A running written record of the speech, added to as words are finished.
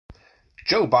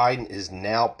Joe Biden is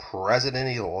now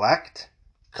president-elect.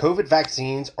 COVID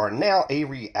vaccines are now a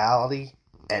reality.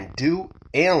 And do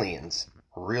aliens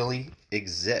really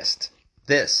exist?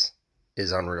 This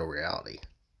is Unreal Reality.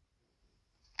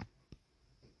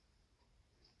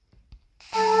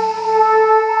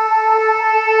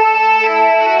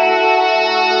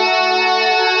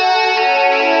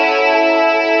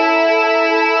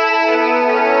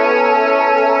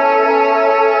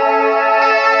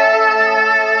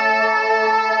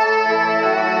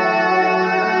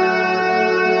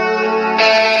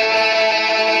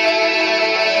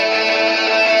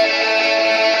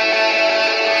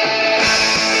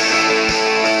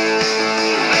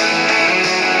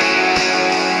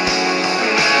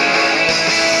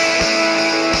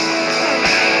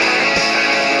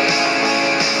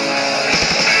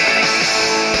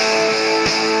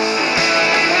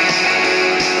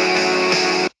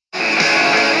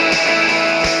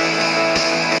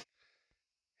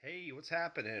 Hey, what's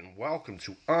happening? Welcome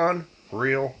to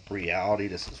Unreal Reality.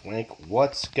 This is Wink.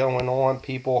 What's going on,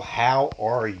 people? How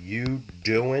are you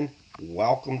doing?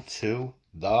 Welcome to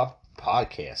the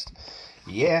podcast.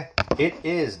 Yeah, it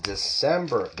is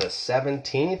December the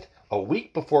 17th, a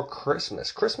week before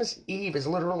Christmas. Christmas Eve is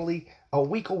literally a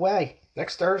week away.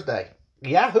 Next Thursday.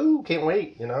 Yahoo! Can't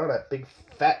wait. You know, that big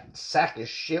fat sack of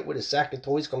shit with a sack of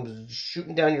toys comes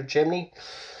shooting down your chimney.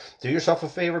 Do yourself a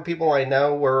favor, people. I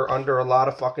know we're under a lot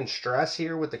of fucking stress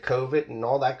here with the COVID and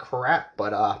all that crap,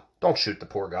 but don't shoot the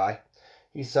poor guy.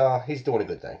 He's doing a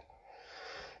good thing.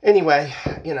 Anyway,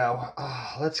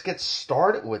 let's get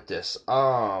started with this.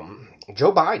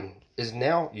 Joe Biden is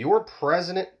now your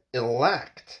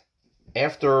president-elect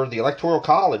after the Electoral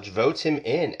College votes him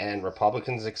in and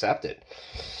Republicans accept it.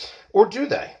 Or do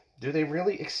they? Do they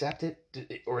really accept it?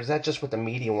 Or is that just what the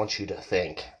media wants you to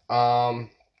think?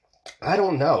 I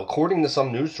don't know. According to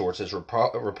some news sources,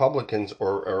 Republicans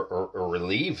are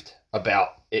relieved about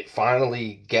it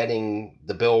finally getting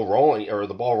the bill rolling or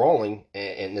the ball rolling,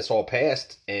 and this all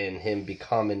passed, and him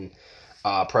becoming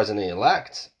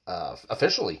president-elect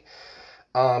officially.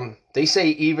 They say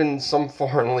even some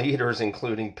foreign leaders,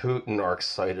 including Putin, are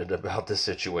excited about the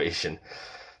situation.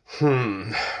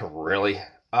 Really?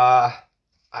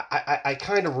 I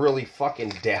kind of really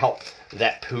fucking doubt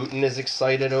that Putin is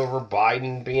excited over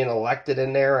Biden being elected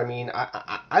in there. I mean,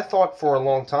 I thought for a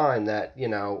long time that,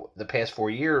 the past 4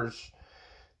 years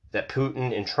that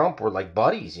Putin and Trump were like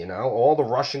buddies, all the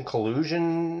Russian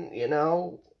collusion,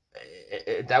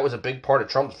 that was a big part of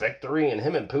Trump's victory, and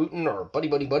him and Putin are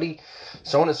buddy,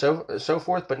 so on and so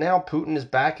forth. But now Putin is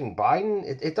backing Biden.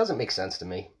 It doesn't make sense to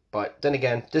me. But then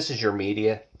again, this is your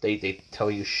media. They tell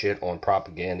you shit on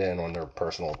propaganda and on their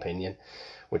personal opinion,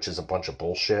 which is a bunch of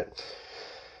bullshit.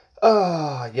 In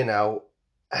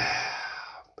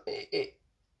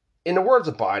the words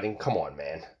of Biden, come on,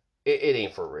 man. It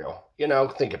ain't for real.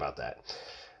 Think about that.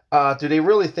 Do they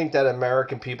really think that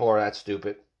American people are that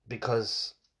stupid?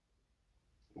 Because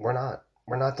we're not.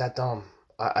 We're not that dumb.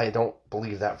 I don't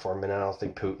believe that for a minute. I don't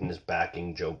think Putin is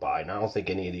backing Joe Biden. I don't think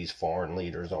any of these foreign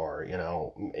leaders are.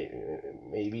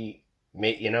 Maybe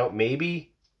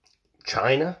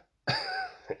China.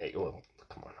 Well,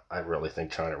 come on. I really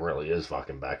think China really is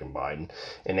fucking backing Biden.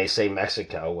 And they say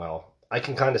Mexico. Well, I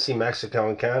can kind of see Mexico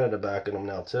and Canada backing him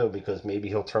now too, because maybe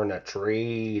he'll turn that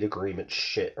trade agreement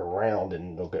shit around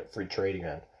and they'll get free trade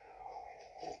again,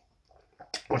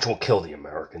 which will kill the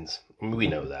Americans. We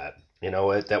know that.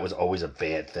 That was always a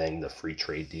bad thing, the free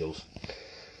trade deals.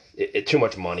 Too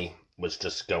much money was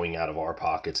just going out of our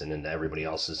pockets and into everybody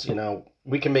else's.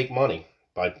 We can make money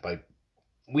by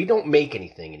we don't make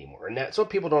anything anymore. And that's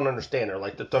what people don't understand. They're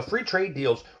like, the free trade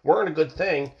deals weren't a good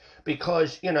thing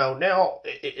because, now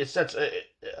it sets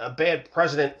a bad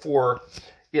precedent for,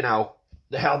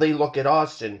 how they look at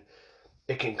us, and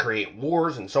it can create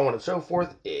wars and so on and so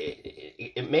forth.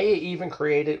 It may have even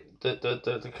created the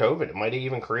COVID. It might have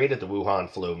even created the Wuhan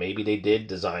flu. Maybe they did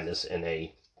design this in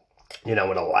a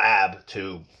lab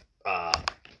to,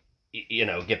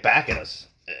 get back at us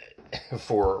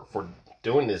for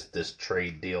doing this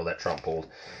trade deal that Trump pulled.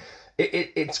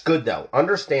 It's good though.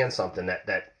 Understand something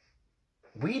that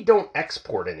we don't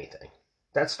export anything.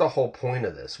 That's the whole point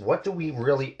of this. What do we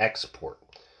really export?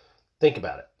 Think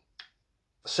about it.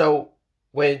 So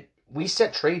when we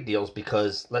set trade deals,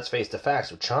 because let's face the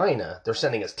facts, with China, they're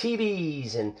sending us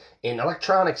TVs and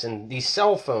electronics and these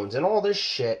cell phones and all this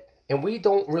shit, and we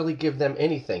don't really give them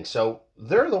anything. So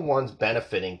they're the ones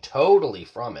benefiting totally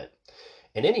from it.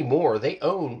 And anymore, they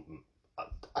own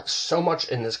so much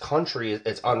in this country,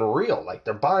 it's unreal. Like,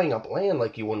 they're buying up land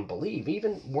like you wouldn't believe.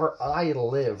 Even where I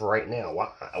live right now,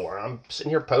 where I'm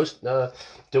sitting here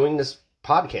doing this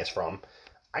podcast from,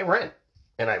 I rent.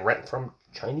 and I rent from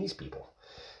Chinese people.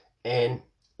 And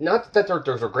not that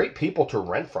they're great people to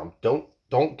rent from.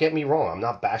 Don't get me wrong. I'm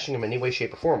not bashing them in any way,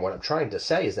 shape, or form. What I'm trying to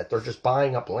say is that they're just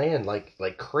buying up land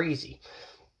like crazy.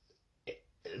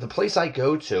 The place I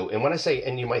go to, and when I say,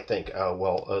 and you might think, oh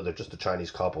well, they're just a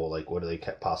Chinese couple. Like, what do they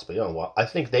possibly own? Well, I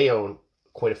think they own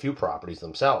quite a few properties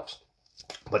themselves,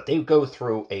 but they go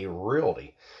through a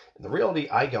realty. The realty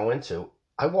I go into,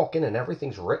 I walk in and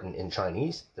everything's written in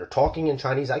Chinese. They're talking in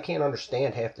Chinese. I can't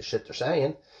understand half the shit they're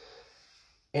saying.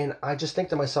 And I just think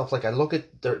to myself, like, I look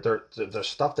at their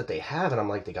stuff that they have, and I'm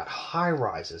like, they got high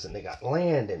rises, and they got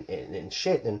land and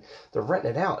shit, and they're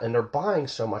renting it out, and they're buying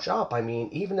so much up. I mean,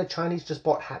 even the Chinese just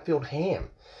bought Hatfield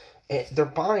Ham. And they're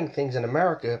buying things in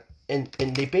America, and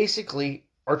they basically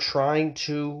are trying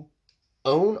to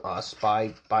own us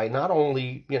by not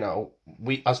only,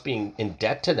 us being in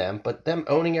debt to them, but them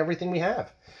owning everything we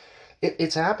have.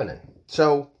 It's happening.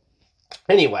 So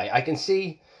anyway, I can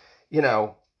see, you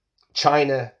know,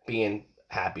 China being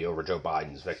happy over Joe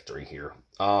Biden's victory here,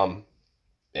 and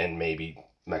maybe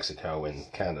Mexico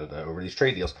and Canada over these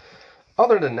trade deals.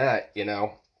 Other than that,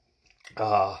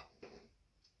 uh,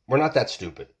 we're not that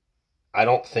stupid. I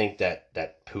don't think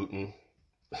that Putin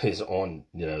is on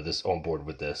this on board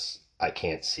with this. I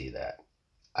can't see that.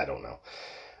 I don't know.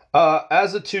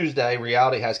 As of Tuesday,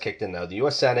 reality has kicked in though. The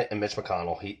U.S. Senate and Mitch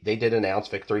McConnell they did announce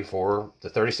victory for the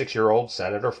 36-year-old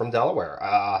senator from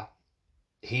Delaware.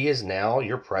 He is now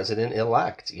your president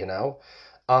elect.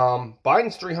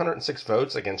 Biden's 306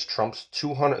 votes against Trump's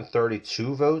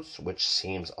 232 votes, which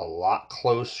seems a lot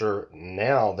closer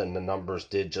now than the numbers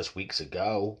did just weeks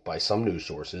ago by some news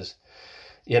sources.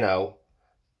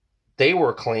 They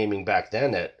were claiming back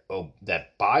then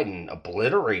that Biden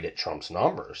obliterated Trump's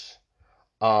numbers.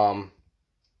 Um,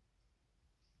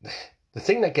 the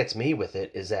thing that gets me with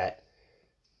it is that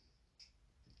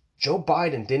Joe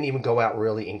Biden didn't even go out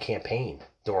really and campaign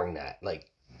during that. Like,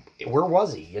 where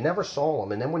was he? You never saw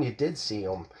him. And then when you did see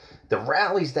him, the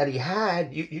rallies that he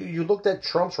had, you looked at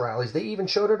Trump's rallies. They even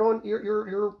showed it on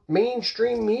your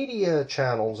mainstream media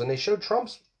channels, and they showed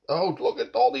Trump's. Oh, look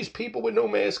at all these people with no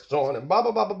masks on, and blah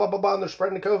blah blah blah blah blah blah. And they're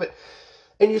spreading the COVID,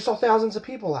 and you saw thousands of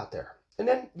people out there. And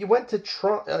then you went to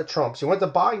Trump's, you went to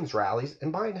Biden's rallies,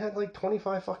 and Biden had like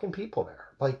 25 fucking people there.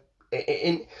 Like,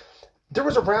 and there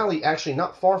was a rally actually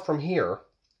not far from here,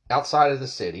 outside of the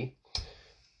city,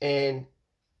 and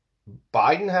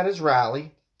Biden had his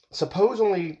rally.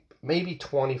 Supposedly, maybe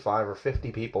 25 or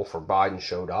 50 people for Biden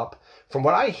showed up. From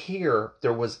what I hear,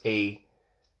 there was a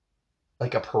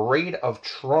parade of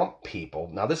Trump people.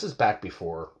 Now, this is back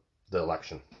before the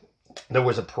election. There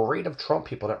was a parade of Trump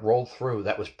people that rolled through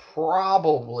that was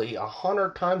probably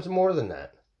 100 times more than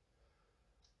that.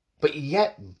 But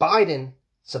yet, Biden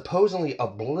supposedly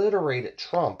obliterated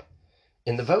Trump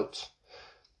in the votes.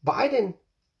 Biden,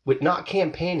 with not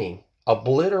campaigning,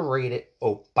 obliterated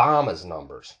Obama's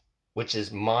numbers, which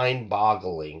is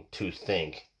mind-boggling to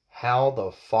think. How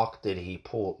the fuck did he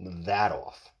pull that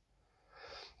off?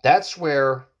 That's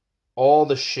where all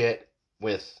the shit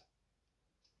with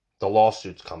the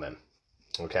lawsuits come in.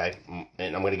 Okay?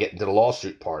 And I'm going to get into the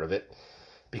lawsuit part of it,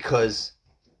 because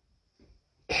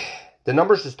the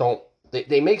numbers just don't,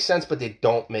 they make sense, but they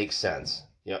don't make sense.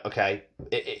 Okay?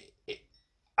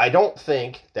 I don't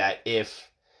think that if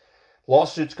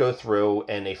lawsuits go through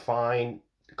and they find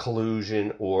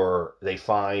collusion or they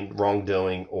find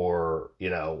wrongdoing or,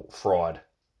 fraud,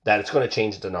 that it's going to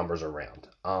change the numbers around.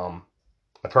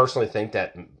 I personally think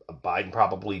that Biden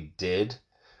probably did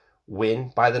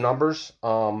win by the numbers,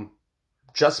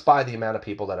 just by the amount of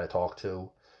people that I talked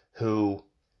to who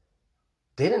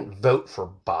didn't vote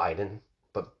for Biden,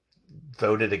 but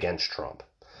voted against Trump.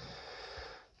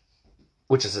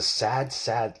 Which is a sad,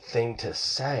 sad thing to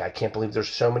say. I can't believe there's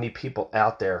so many people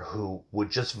out there who would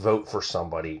just vote for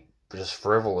somebody, just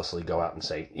frivolously go out and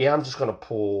say, yeah, I'm just going to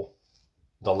pull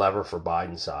the lever for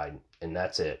Biden's side, and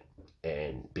that's it.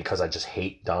 And because I just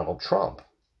hate Donald Trump.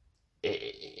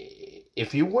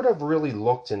 If you would have really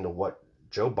looked into what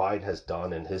Joe Biden has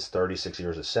done in his 36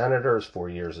 years as senator, his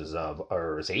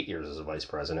 8 years as a vice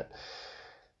president,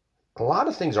 a lot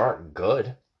of things aren't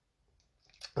good.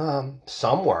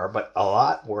 Some were, but a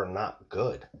lot were not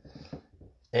good.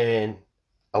 And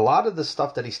a lot of the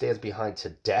stuff that he stands behind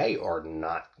today are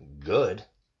not good.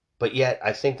 But yet,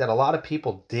 I think that a lot of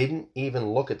people didn't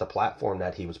even look at the platform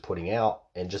that he was putting out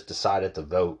and just decided to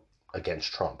vote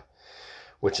against Trump,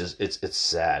 which is, it's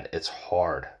sad. It's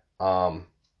hard.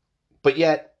 But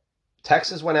yet,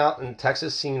 Texas went out and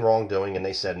Texas seen wrongdoing, and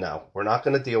they said, no, we're not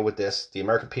going to deal with this. The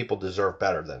American people deserve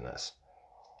better than this.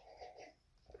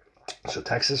 So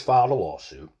Texas filed a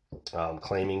lawsuit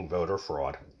claiming voter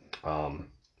fraud,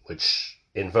 which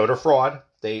in voter fraud,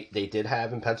 they did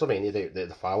have in Pennsylvania,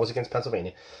 the file was against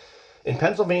Pennsylvania. In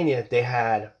Pennsylvania, they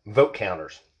had vote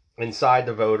counters inside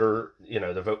the voter,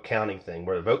 the vote counting thing,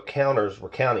 where the vote counters were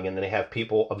counting, and then they have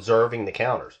people observing the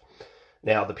counters.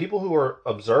 Now, the people who were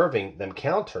observing them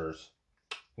counters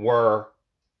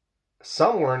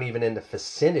some weren't even in the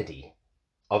vicinity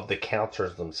of the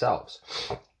counters themselves.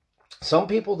 Some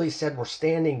people, they said, were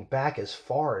standing back as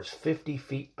far as 50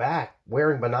 feet back,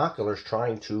 wearing binoculars,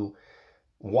 trying to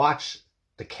watch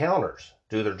the counters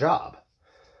do their job.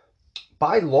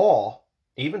 By law,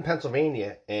 even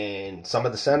Pennsylvania and some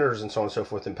of the senators and so on and so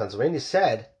forth in Pennsylvania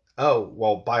said, oh,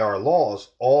 well, by our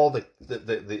laws, all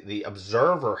the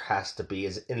observer has to be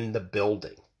is in the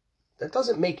building. That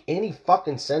doesn't make any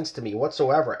fucking sense to me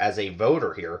whatsoever as a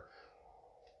voter here,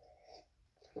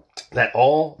 that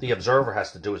all the observer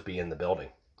has to do is be in the building.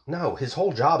 No, his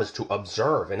whole job is to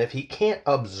observe. And if he can't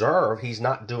observe, he's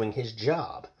not doing his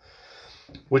job.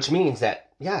 Which means that,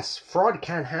 yes, fraud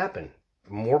can happen.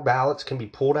 More ballots can be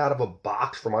pulled out of a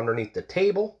box from underneath the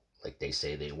table, like they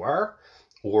say they were,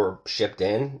 or shipped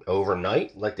in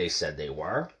overnight, like they said they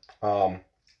were.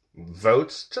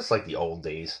 Votes, just like the old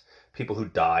days. People who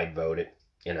died voted.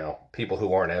 People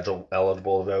who aren't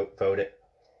eligible to voted.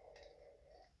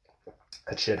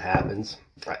 That shit happens.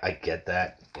 I get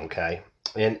that. Okay.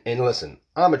 And listen,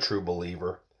 I'm a true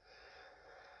believer.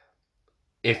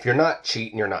 If you're not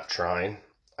cheating, you're not trying.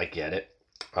 I get it.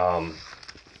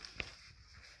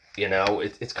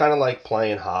 It's kind of like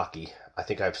playing hockey. I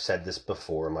think I've said this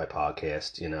before in my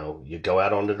podcast. You go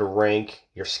out onto the rink,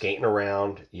 you're skating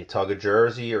around, you tug a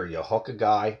jersey or you hook a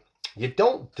guy. You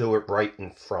don't do it right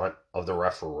in front of the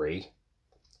referee.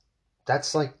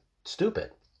 That's like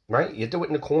stupid, right? You do it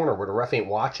in the corner where the ref ain't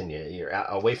watching you. You're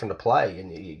away from the play,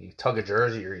 and you tug a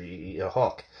jersey or you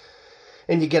hook,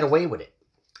 and you get away with it.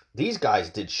 These guys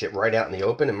did shit right out in the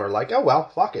open, and we're like, oh well,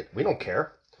 fuck it, we don't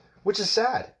care, which is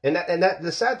sad. And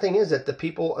the sad thing is that the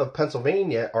people of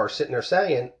Pennsylvania are sitting there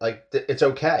saying like it's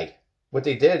okay. What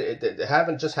they did,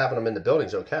 having them in the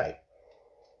building's okay.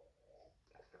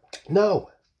 No.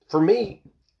 For me,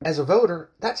 as a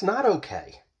voter, that's not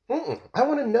okay. I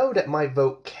want to know that my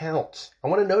vote counts. I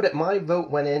want to know that my vote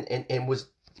went in and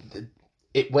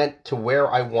it went to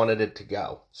where I wanted it to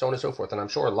go, so on and so forth. And I'm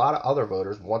sure a lot of other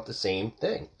voters want the same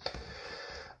thing.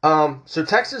 So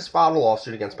Texas filed a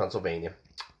lawsuit against Pennsylvania,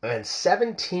 and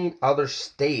 17 other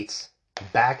states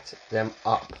backed them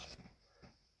up.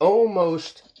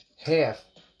 Almost half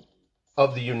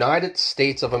of the United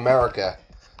States of America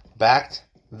backed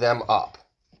them up.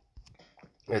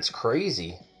 It's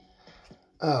crazy.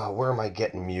 Oh, where am I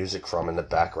getting music from in the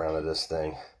background of this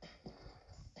thing?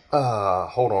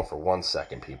 Hold on for 1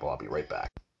 second, people. I'll be right back.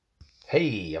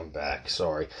 Hey, I'm back.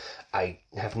 Sorry. I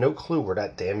have no clue where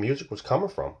that damn music was coming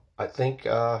from. I think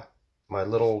my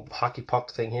little hockey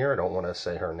puck thing here, I don't want to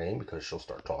say her name because she'll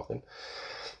start talking.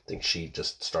 I think she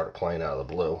just started playing out of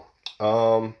the blue.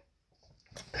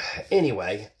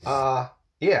 Anyway,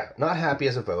 yeah, not happy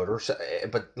as a voter,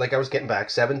 but like I was getting back,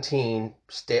 17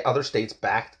 other states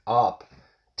backed up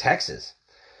Texas.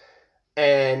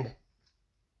 And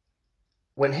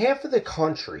when half of the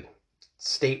country,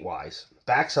 state-wise,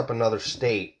 backs up another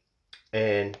state,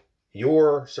 and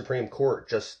your Supreme Court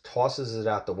just tosses it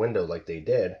out the window like they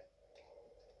did,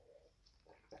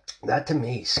 that to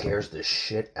me scares the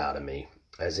shit out of me.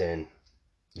 As in,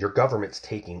 your government's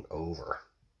taking over.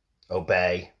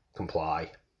 Obey,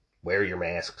 comply. Wear your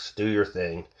masks, do your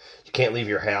thing. You can't leave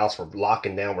your house. We're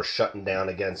locking down, we're shutting down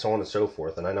again, so on and so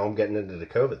forth. And I know I'm getting into the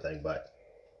COVID thing, but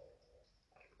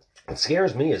what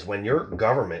scares me is when your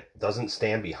government doesn't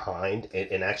stand behind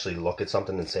and actually look at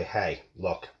something and say, hey,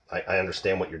 look, I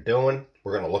understand what you're doing.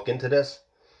 We're going to look into this.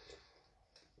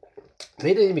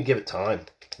 They didn't even give it time.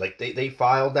 Like, they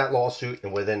filed that lawsuit,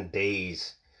 and within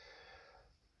days,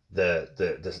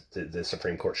 the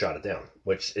Supreme Court shot it down,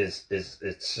 which is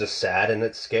it's just sad and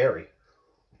it's scary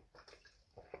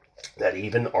that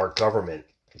even our government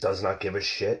does not give a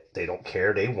shit. They don't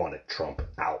care. They wanted Trump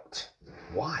out.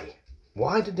 Why?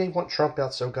 Why did they want Trump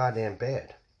out so goddamn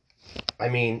bad? I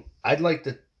mean, I'd like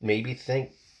to maybe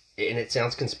think, and it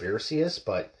sounds conspiracious,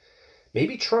 but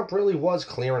maybe Trump really was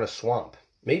clearing a swamp.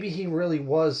 Maybe he really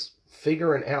was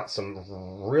figuring out some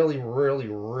really, really,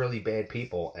 really bad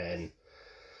people and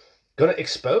going to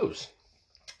expose.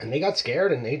 And they got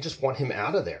scared and they just want him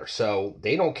out of there. So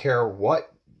they don't care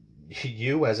what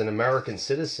you as an American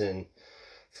citizen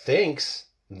thinks.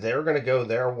 They're going to go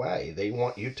their way. They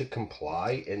want you to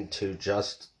comply and to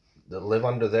just live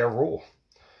under their rule.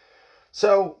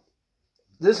 So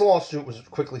this lawsuit was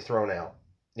quickly thrown out.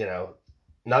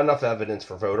 Not enough evidence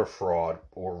for voter fraud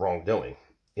or wrongdoing.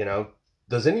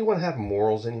 does anyone have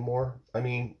morals anymore? I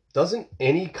mean, doesn't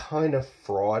any kind of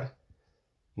fraud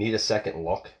need a second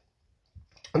look?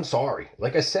 I'm sorry.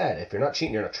 Like I said, if you're not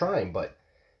cheating, you're not trying. But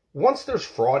once there's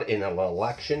fraud in an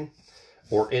election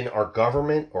or in our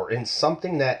government or in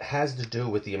something that has to do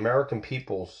with the American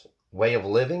people's way of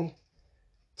living,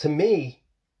 to me,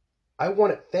 I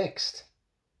want it fixed.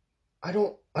 I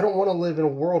don't want to live in a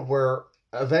world where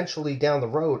eventually down the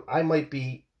road I might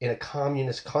be in a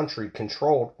communist country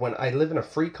controlled when I live in a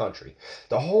free country.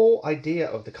 The whole idea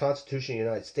of the Constitution of the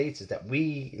United States is that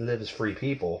we live as free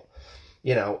people,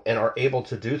 and are able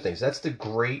to do things. That's the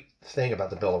great thing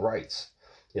about the Bill of Rights.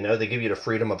 They give you the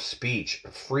freedom of speech,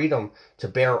 freedom to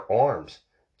bear arms,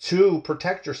 to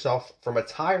protect yourself from a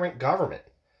tyrant government.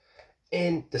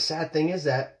 And the sad thing is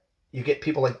that you get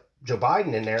people like Joe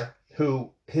Biden in there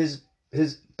who his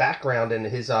background and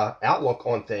his outlook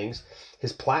on things,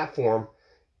 his platform.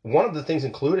 One of the things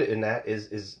included in that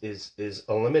is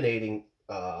eliminating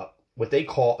what they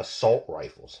call assault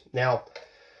rifles. Now,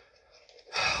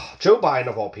 Joe Biden,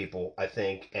 of all people, I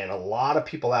think, and a lot of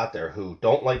people out there who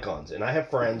don't like guns, and I have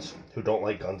friends who don't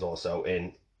like guns also,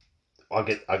 and I'll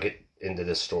get into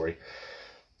this story.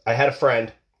 I had a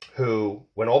friend who,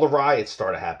 when all the riots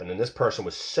started happening, this person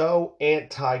was so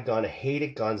anti-gun,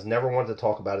 hated guns, never wanted to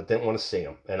talk about it, didn't want to see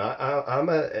them. And I'm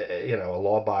a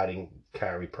law-abiding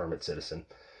carry permit citizen.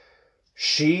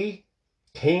 She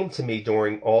came to me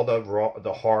during all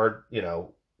the hard,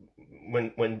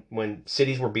 when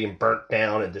cities were being burnt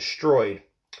down and destroyed.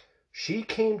 She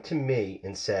came to me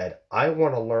and said, "I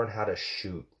want to learn how to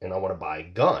shoot and I want to buy a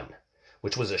gun,"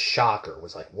 which was a shocker. It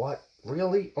was like, what?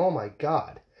 Really? Oh my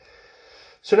God.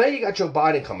 So now you got Joe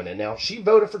Biden coming in. Now, she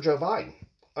voted for Joe Biden.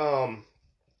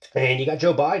 And you got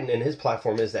Joe Biden, and his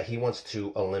platform is that he wants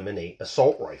to eliminate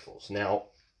assault rifles. Now,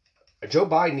 Joe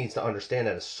Biden needs to understand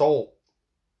that assault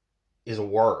is a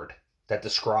word that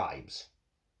describes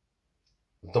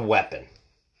the weapon.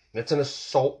 It's an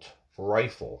assault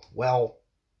rifle. Well,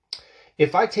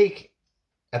 if I take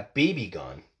a BB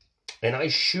gun and I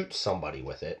shoot somebody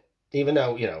with it, even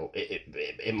though,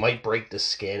 it might break the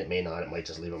skin, it may not, it might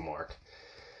just leave a mark.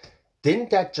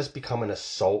 Didn't that just become an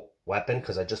assault weapon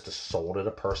because I just assaulted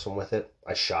a person with it?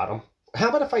 I shot him. How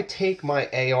about if I take my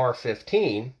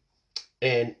AR-15,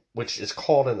 and which is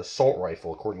called an assault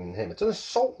rifle according to him? It's an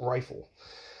assault rifle.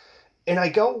 And I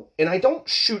go and I don't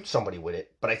shoot somebody with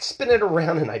it, but I spin it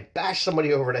around and I bash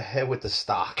somebody over the head with the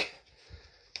stock.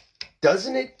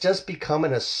 Doesn't it just become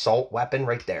an assault weapon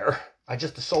right there? I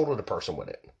just assaulted a person with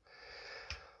it.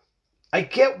 I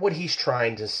get what he's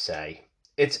trying to say.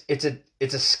 It's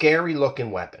a scary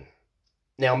looking weapon.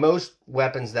 Now, most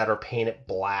weapons that are painted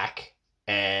black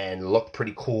and look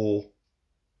pretty cool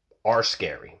are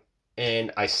scary.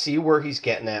 And I see where he's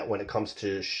getting at when it comes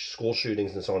to school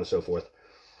shootings and so on and so forth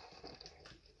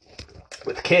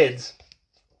with kids.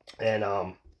 And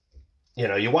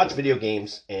you watch video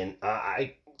games, and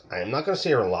I am not going to sit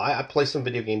here and lie. I play some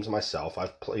video games myself.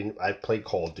 I've played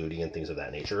Call of Duty and things of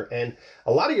that nature. And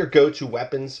a lot of your go-to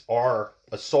weapons are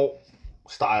assault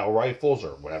style rifles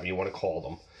or whatever you want to call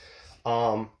them,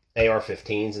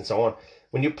 AR-15s and so on.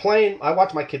 When you're playing, I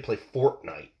watch my kid play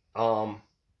Fortnite.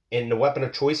 And the weapon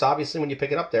of choice, obviously, when you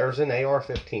pick it up, there's an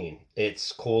AR-15.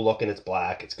 It's cool looking. It's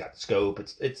black. It's got scope.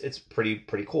 It's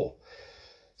pretty cool.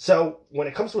 So when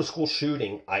it comes to a school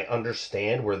shooting, I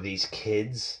understand where these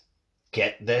kids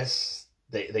get this.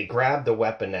 They grab the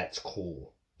weapon that's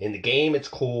cool. In the game, it's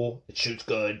cool. It shoots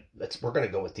good. We're going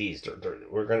to go with these.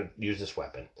 We're going to use this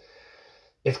weapon.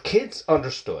 If kids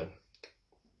understood,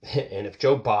 and if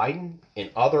Joe Biden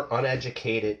and other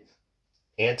uneducated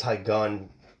anti-gun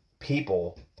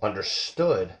people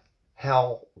understood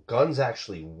how guns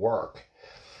actually work,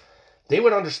 they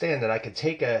would understand that I could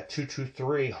take a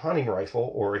 .223 hunting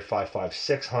rifle or a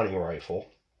 .556 hunting rifle,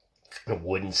 a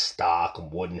wooden stock, a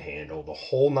wooden handle, the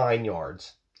whole 9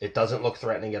 yards. It doesn't look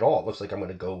threatening at all. It looks like I'm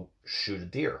going to go shoot a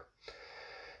deer.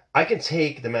 I can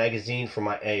take the magazine from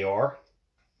my AR,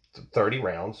 30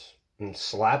 rounds, and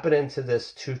slap it into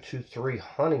this .223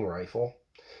 hunting rifle,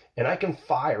 and I can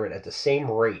fire it at the same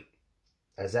rate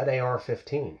as that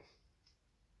AR-15.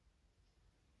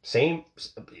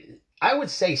 I would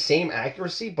say same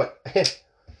accuracy, but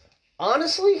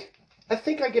honestly, I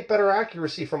think I get better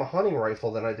accuracy from a hunting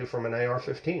rifle than I do from an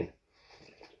AR-15.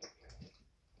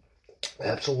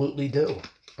 Absolutely do.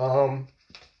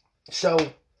 So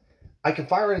I can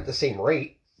fire it at the same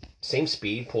rate, same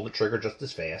speed, pull the trigger just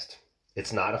as fast.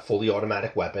 It's not a fully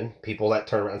automatic weapon. People that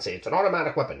turn around and say it's an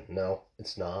automatic weapon. No,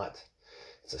 it's not.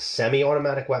 It's a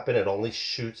semi-automatic weapon. It only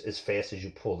shoots as fast as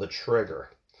you pull the trigger.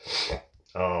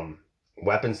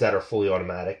 Weapons that are fully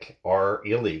automatic are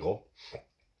illegal.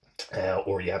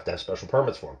 or you have to have special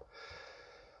permits for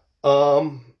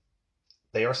them.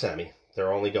 They are semi.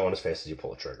 They're only going as fast as you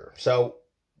pull the trigger. So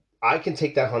I can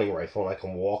take that hunting rifle and I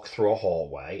can walk through a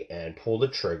hallway and pull the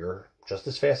trigger just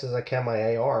as fast as I can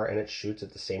my AR, and it shoots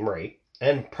at the same rate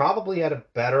and probably at a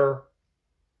better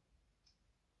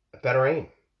aim,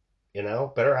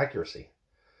 better accuracy.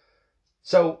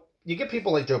 So you get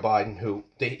people like Joe Biden who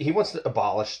he wants to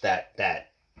abolish that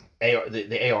AR,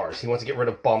 the ARs. He wants to get rid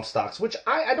of bump stocks, which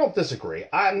I don't disagree.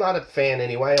 I'm not a fan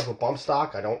anyway of a bump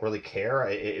stock. I don't really care.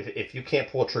 If you can't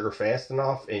pull a trigger fast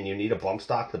enough and you need a bump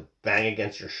stock to bang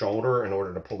against your shoulder in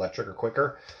order to pull that trigger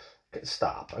quicker,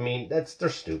 stop. I mean, they're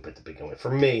stupid to begin with.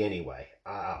 For me, anyway.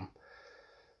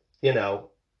 You know,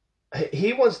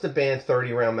 he wants to ban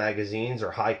 30 round magazines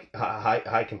or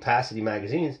high capacity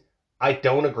magazines. I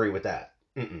don't agree with that.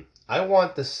 I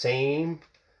want the same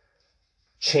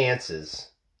chances,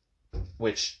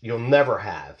 which you'll never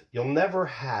have. You'll never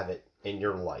have it in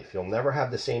your life. You'll never have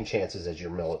the same chances as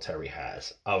your military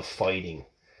has of fighting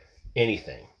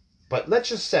anything. But let's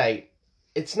just say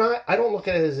it's not. I don't look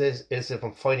at it as if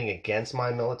I'm fighting against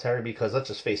my military, because let's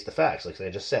just face the facts. Like I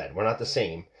just said, we're not the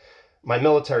same. My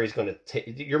military is going to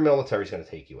take your military is going to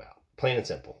take you out. Plain and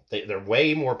simple. They're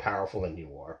way more powerful than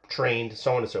you are, trained,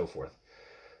 so on and so forth.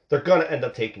 They're going to end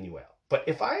up taking you out. But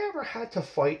if I ever had to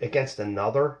fight against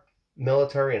another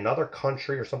military, another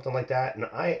country, or something like that, and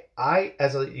I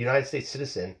as a United States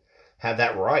citizen, have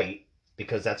that right,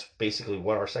 because that's basically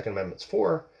what our Second Amendment's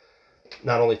for,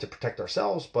 not only to protect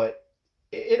ourselves, but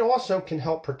it also can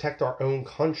help protect our own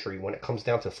country when it comes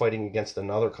down to fighting against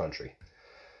another country.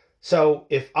 So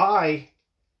if I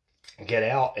get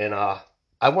out and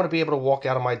I want to be able to walk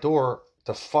out of my door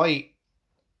to fight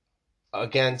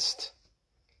against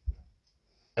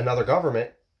another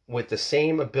government with the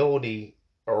same ability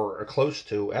or close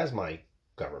to as my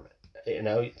government.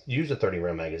 Use a 30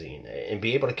 round magazine and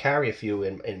be able to carry a few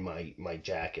in my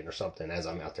jacket or something as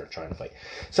I'm out there trying to fight.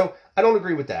 So I don't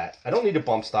agree with that. I don't need a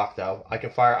bump stock though. I can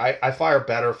fire. I fire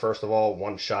better, first of all,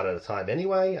 one shot at a time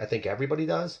anyway. I think everybody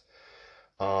does.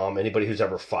 Anybody who's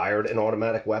ever fired an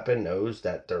automatic weapon knows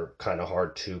that they're kind of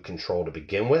hard to control to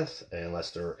begin with,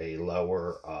 unless they're a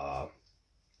lower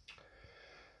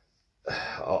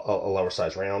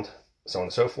size round, so on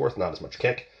and so forth. Not as much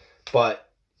kick,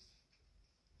 but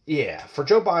yeah, for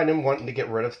Joe Biden wanting to get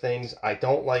rid of things, I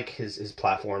don't like his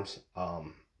platforms.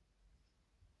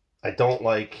 I don't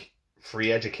like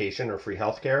free education or free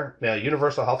healthcare. Now,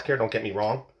 universal healthcare, don't get me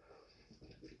wrong,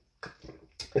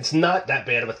 it's not that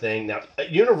bad of a thing. Now,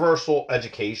 universal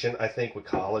education, I think with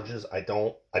colleges, I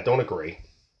don't agree.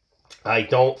 I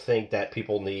don't think that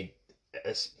people need.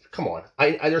 Come on,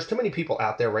 there's too many people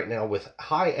out there right now with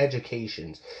high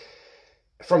educations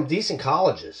from decent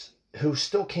colleges who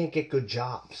still can't get good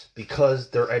jobs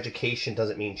because their education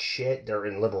doesn't mean shit. They're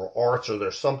in liberal arts, or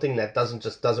there's something that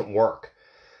doesn't work.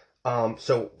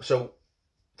 So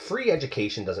free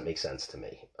education doesn't make sense to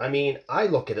me. I mean, I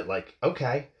look at it like,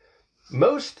 okay,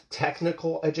 most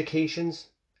technical educations,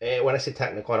 and when I say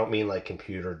technical, I don't mean like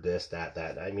computer, this,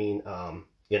 that. I mean,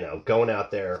 going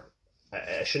out there,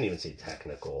 I shouldn't even say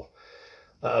technical,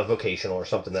 vocational or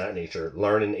something of that nature,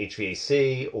 learning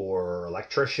HVAC or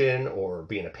electrician or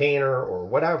being a painter or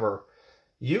whatever.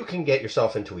 You can get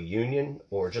yourself into a union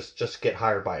or just get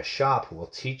hired by a shop who will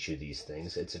teach you these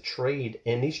things. It's a trade,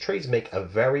 and these trades make a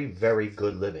very, very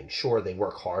good living. Sure, they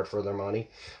work hard for their money,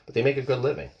 but they make a good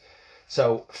living.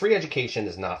 So free education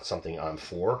is not something I'm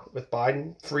for with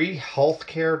Biden. Free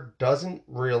healthcare doesn't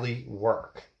really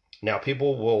work. Now,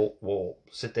 people will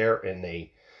sit there and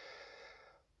they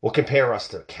will compare us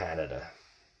to Canada.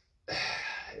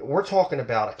 We're talking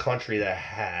about a country that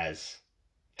has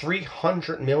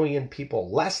 300 million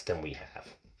people less than we have,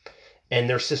 and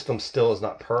their system still is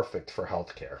not perfect for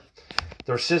healthcare.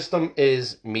 Their system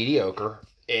is mediocre.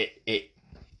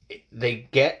 They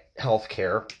get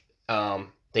healthcare.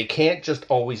 They can't just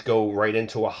always go right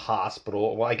into a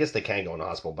hospital. Well, I guess they can go in a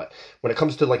hospital, but when it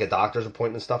comes to like a doctor's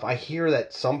appointment stuff, I hear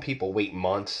that some people wait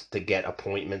months to get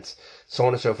appointments, so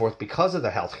on and so forth, because of the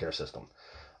healthcare system.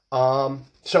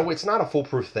 So it's not a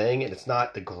foolproof thing, and it's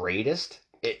not the greatest.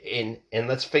 And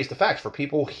let's face the facts. For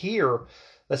people here,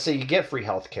 let's say you get free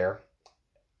healthcare,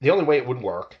 the only way it would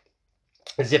work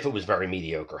is if it was very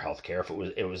mediocre healthcare.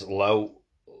 If it was low,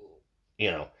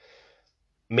 you know,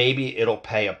 maybe it'll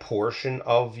pay a portion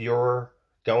of your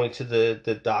going to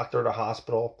the doctor or the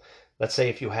hospital. Let's say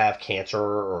if you have cancer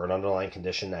or an underlying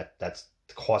condition that's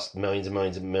cost millions and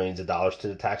millions and millions of dollars to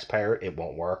the taxpayer, it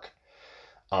won't work.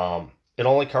 It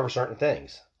only covers certain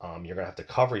things. You're gonna have to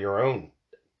cover your own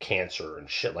cancer and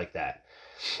shit like that.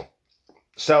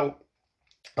 So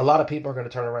a lot of people are going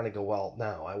to turn around and go, well,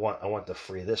 no, I want the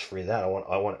free this, free that. I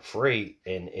want it free,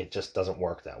 and it just doesn't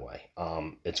work that way.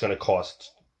 It's going to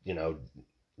cost, you know,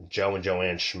 Joe and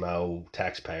Joanne Schmo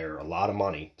taxpayer a lot of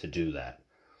money to do that.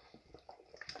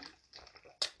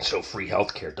 So free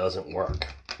healthcare doesn't work.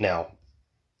 Now,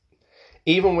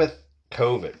 even with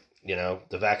COVID, you know,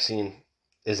 the vaccine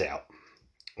is out,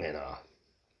 and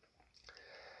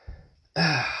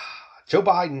Joe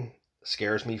Biden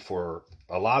scares me for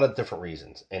a lot of different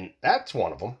reasons, and that's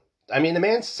one of them. I mean, the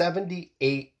man's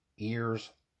 78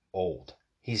 years old.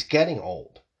 He's getting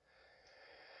old.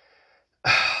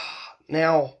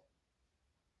 Now,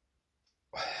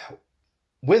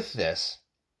 with this,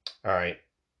 all right,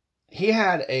 he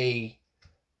had a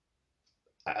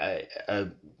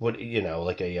what, you know,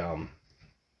 like a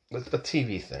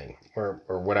TV thing or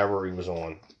whatever he was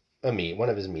on, one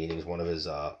of his meetings, one of his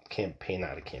campaign,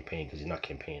 not a campaign because he's not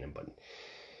campaigning, but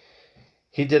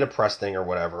he did a press thing or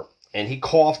whatever, and he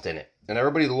coughed in it, and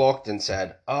everybody looked and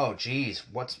said, "Oh, geez,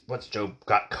 what's Joe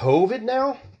got COVID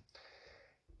now?"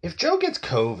 If Joe gets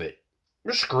COVID,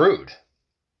 you're screwed.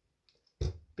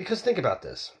 Because think about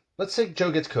this. Let's say Joe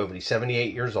gets COVID. He's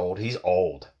 78 years old. He's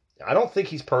old. I don't think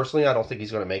he's going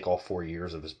to make all 4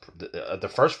 years of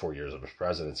the first 4 years of his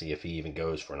presidency if he even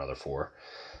goes for another four.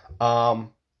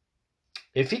 Um,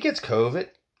 if he gets COVID,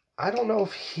 I don't know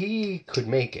if he could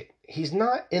make it. He's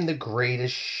not in the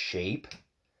greatest shape.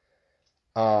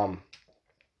 Um,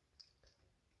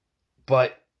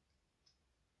 but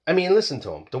I mean, listen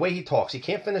to him. The way he talks, he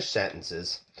can't finish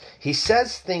sentences. He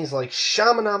says things like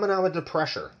 "shamanama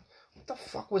depressure." What the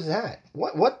fuck was that?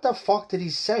 What the fuck did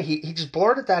he say? He just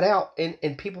blurted that out,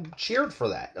 and people cheered for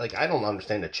that. Like, I don't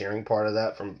understand the cheering part of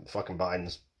that from fucking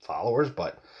Biden's followers,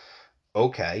 but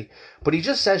okay. But he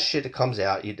just says shit that comes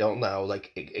out you don't know,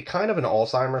 like it kind of an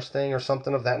Alzheimer's thing or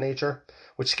something of that nature,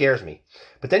 which scares me.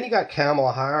 But then you got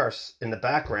Kamala Harris in the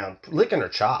background licking her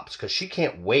chops because she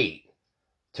can't wait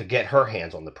to get her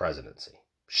hands on the presidency.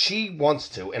 She wants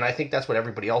to, and I think that's what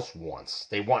everybody else wants.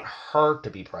 They want her to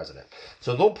be president.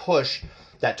 So they'll push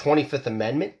that 25th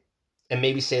Amendment and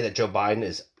maybe say that Joe Biden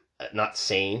is not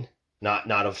sane, not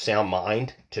of sound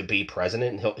mind to be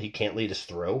president, and he can't lead us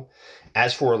through.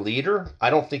 As for a leader, I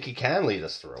don't think he can lead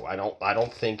us through. I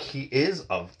don't think he is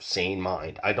of sane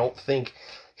mind. I don't think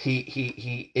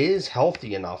he is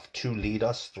healthy enough to lead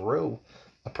us through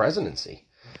a presidency.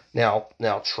 Now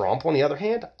Trump, on the other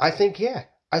hand, I think, yeah,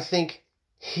 I think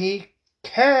he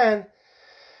can.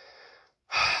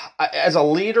 As a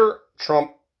leader,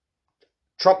 Trump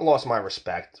lost my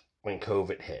respect when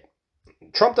COVID hit.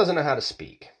 Trump doesn't know how to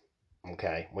speak.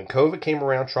 Okay, when COVID came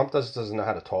around, Trump doesn't know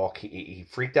how to talk. He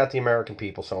freaked out the American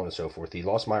people, so on and so forth. He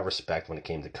lost my respect when it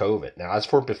came to COVID. Now, as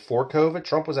for before COVID,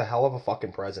 Trump was a hell of a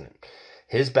fucking president.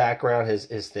 His background,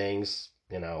 his things,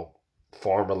 you know,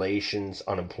 foreign relations,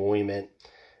 unemployment,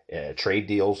 trade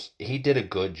deals. He did a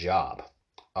good job.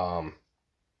 Um,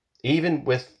 Even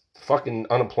with fucking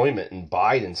unemployment and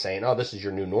Biden saying, "Oh, this is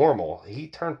your new normal," he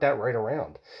turned that right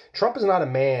around. Trump is not a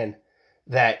man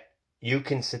that you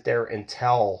can sit there and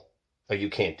tell, "Oh, you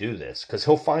can't do this," because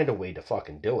he'll find a way to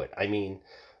fucking do it. I mean,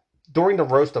 during the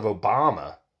roast of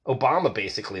Obama, Obama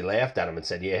basically laughed at him and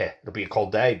said, "Yeah, it'll be a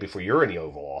cold day before you're in the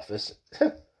Oval Office."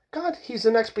 God, he was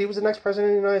the next president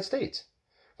of the United States.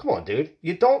 Come on, dude.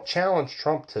 You don't challenge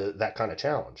Trump to that kind of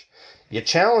challenge. You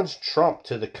challenge Trump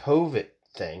to the COVID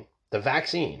thing, the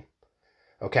vaccine.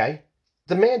 Okay?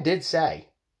 The man did say,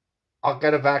 "I'll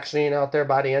get a vaccine out there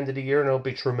by the end of the year and it'll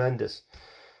be tremendous."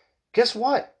 Guess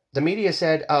what? The media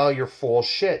said, "Oh, you're full of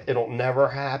shit. It'll never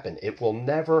happen. It will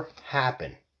never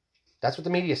happen." That's what the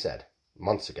media said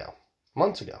months ago.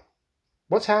 Months ago.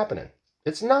 What's happening?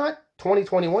 It's not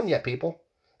 2021 yet, people.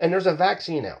 And there's a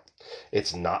vaccine out.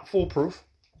 It's not foolproof.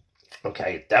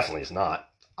 Okay, it definitely is not.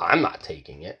 I'm not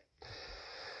taking it.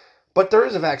 But there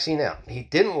is a vaccine out. He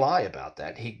didn't lie about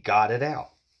that. He got it out.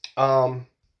 Um,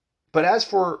 but as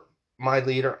for my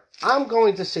leader, I'm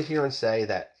going to sit here and say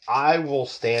that I will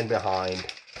stand behind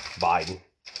Biden.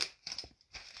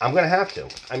 I'm going to have to.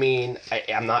 I mean,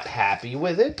 I'm not happy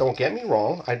with it. Don't get me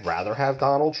wrong. I'd rather have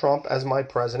Donald Trump as my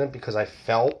president because I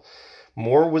felt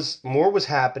more was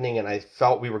happening, and I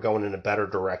felt we were going in a better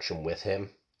direction with him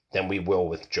than we will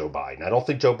with Joe Biden. I don't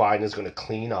think Joe Biden is going to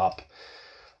clean up.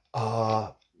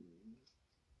 Uh,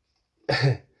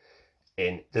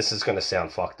 and this is going to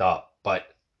sound fucked up, but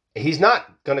he's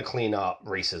not going to clean up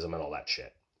racism and all that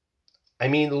shit. I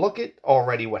mean, look at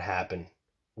already what happened.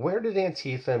 Where did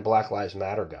Antifa and Black Lives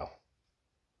Matter go?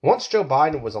 Once Joe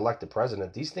Biden was elected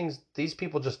president, these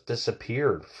people just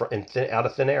disappeared out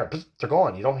of thin air. They're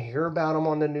gone. You don't hear about them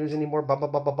on the news anymore. Bah, bah,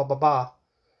 bah, bah, bah, bah, bah.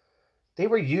 They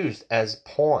were used as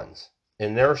pawns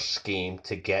in their scheme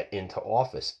to get into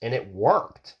office. And it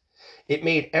worked. It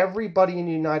made everybody in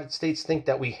the United States think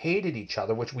that we hated each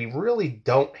other, which we really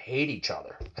don't hate each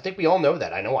other. I think we all know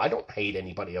that. I know I don't hate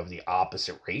anybody of the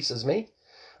opposite race as me.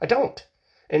 I don't.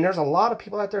 And there's a lot of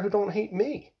people out there who don't hate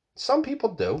me. Some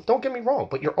people do. Don't get me wrong,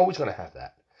 but you're always going to have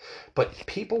that. But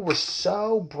people were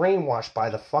so brainwashed by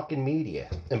the fucking media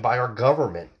and by our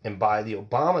government and by the the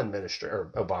Biden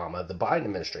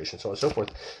administration, so on and so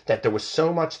forth, that there was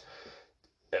so much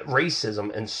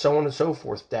racism and so on and so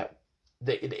forth that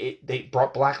they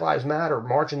brought Black Lives Matter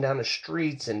marching down the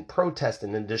streets and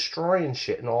protesting and destroying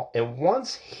shit and all. And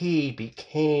once he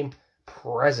became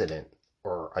president,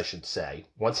 or I should say,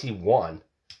 once he won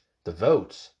the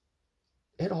votes,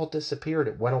 it all disappeared.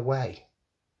 It went away.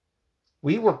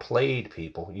 We were played,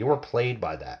 people. You were played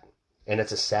by that. And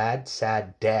it's a sad,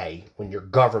 sad day when your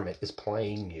government is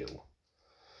playing you.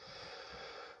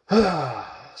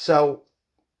 So,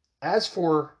 as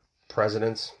for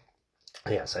presidents,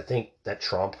 yes, I think that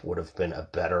Trump would have been a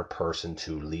better person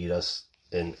to lead us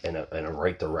in a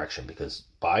right direction, because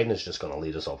Biden is just going to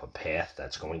lead us off a path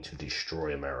that's going to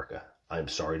destroy America. I'm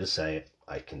sorry to say it.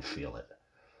 I can feel it.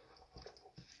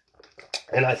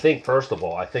 And I think, first of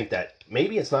all, I think that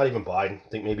maybe it's not even Biden. I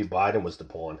think maybe Biden was the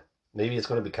pawn. Maybe it's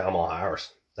going to be Kamala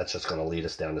Harris. That's just going to lead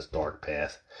us down this dark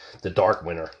path. The dark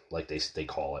winter, like they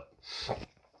call it.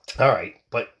 All right.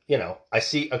 But, I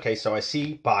see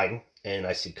Biden and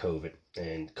I see COVID.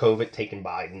 And COVID taking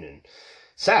Biden, and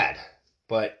sad.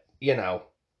 But, I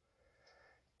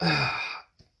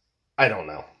don't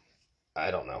know.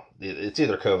 It's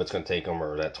either COVID's going to take him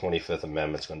or that 25th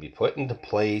Amendment's going to be put into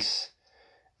place.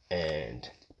 And,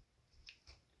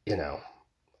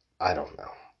 I don't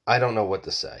know. I don't know what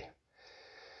to say.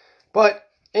 But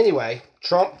anyway,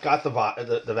 Trump got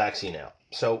the vaccine out.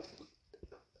 So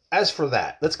as for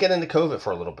that, let's get into COVID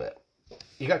for a little bit.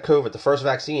 You got COVID. The first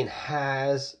vaccine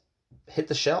has hit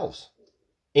the shelves.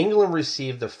 England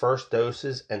received the first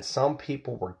doses, and some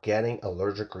people were getting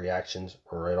allergic reactions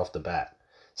right off the bat.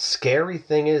 Scary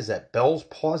thing is that Bell's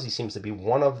palsy seems to be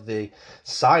one of the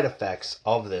side effects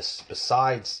of this,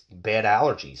 besides bad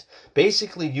allergies.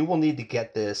 Basically, you will need to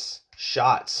get this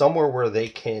shot somewhere where they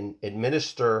can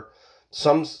administer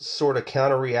some sort of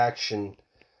counter reaction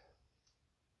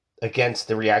against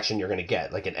the reaction you're going to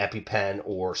get, like an EpiPen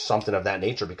or something of that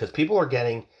nature, because people are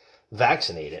getting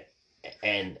vaccinated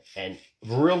and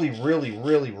really, really,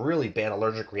 really, really bad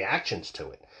allergic reactions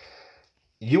to it.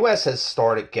 U.S. has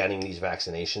started getting these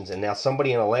vaccinations, and now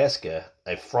somebody in Alaska,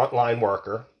 a frontline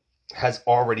worker, has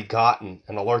already gotten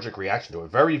an allergic reaction to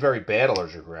it. Very, very bad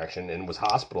allergic reaction, and was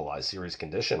hospitalized, serious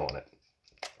condition on it.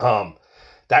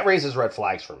 That raises red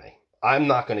flags for me. I'm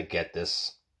not going to get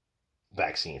this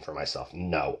vaccine for myself.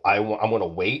 No, I'm going to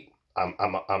wait.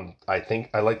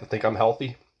 I like to think I'm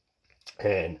healthy,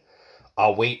 and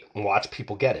I'll wait and watch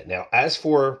people get it. Now, as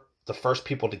for the first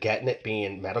people to getting it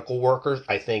being medical workers,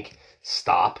 I think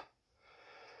stop.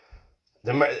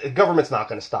 The government's not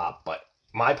going to stop, but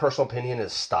my personal opinion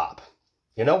is stop.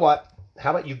 You know what? How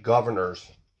about you governors,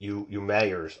 you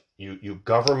mayors, you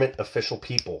government official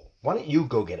people? Why don't you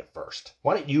go get it first?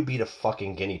 Why don't you be the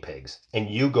fucking guinea pigs and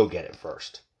you go get it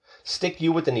first? Stick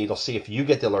you with the needle, see if you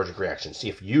get the allergic reaction, see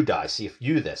if you die, see if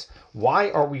you this. Why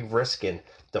are we risking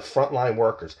the frontline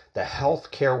workers, the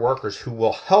healthcare workers who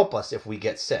will help us if we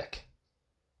get sick?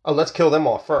 Oh, let's kill them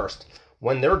off first.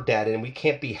 When they're dead and we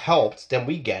can't be helped, then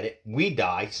we get it, we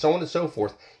die, so on and so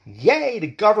forth. Yay, the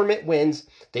government wins.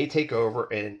 They take over,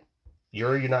 and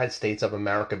your United States of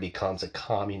America becomes a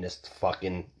communist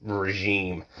fucking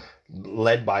regime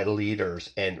led by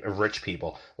leaders and rich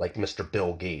people like Mr.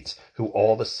 Bill Gates, who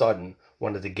all of a sudden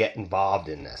wanted to get involved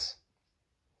in this.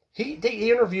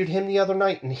 They interviewed him the other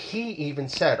night, and he even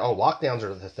said, oh, lockdowns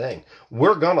are the thing.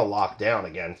 We're going to lock down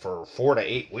again for 4 to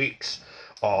 8 weeks.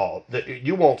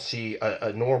 You won't see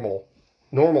a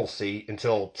normalcy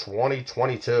until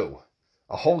 2022.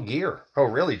 A whole year. Oh,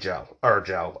 really, Joe?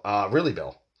 Really,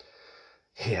 Bill?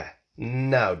 Yeah.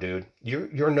 No, dude.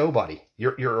 You're nobody.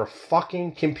 You're a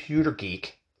fucking computer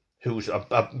geek who's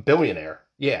a billionaire.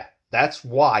 Yeah, that's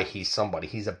why he's somebody.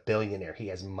 He's a billionaire. He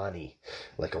has money,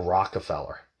 like a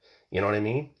Rockefeller. You know what I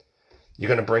mean? You're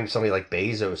going to bring somebody like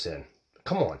Bezos in.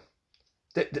 Come on.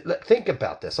 Think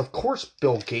about this. Of course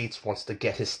Bill Gates wants to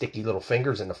get his sticky little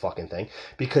fingers in the fucking thing,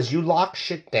 because you lock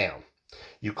shit down.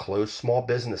 You close small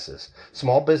businesses.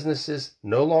 Small businesses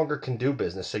no longer can do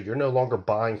business, so you're no longer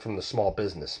buying from the small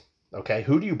business. Okay?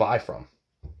 Who do you buy from?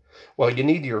 Well, you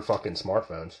need your fucking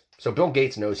smartphones. So Bill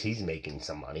Gates knows he's making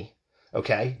some money.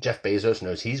 Okay? Jeff Bezos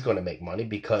knows he's going to make money,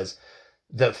 because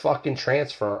the fucking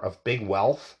transfer of big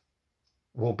wealth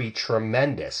will be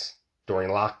tremendous during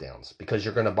lockdowns because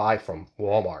you're going to buy from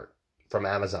Walmart, from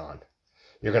Amazon.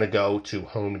 You're going to go to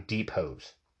Home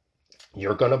Depots.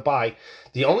 You're going to buy.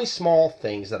 The only small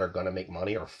things that are going to make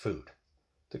money are food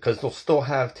because they'll still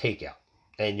have takeout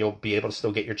and you'll be able to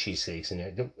still get your cheesesteaks.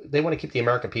 And they want to keep the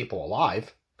American people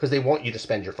alive because they want you to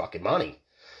spend your fucking money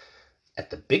at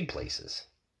the big places,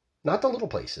 not the little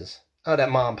places. Oh,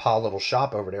 that mom and pop little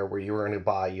shop over there where you were going to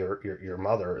buy your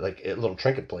mother, like a little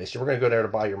trinket place. You were going to go there to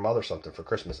buy your mother something for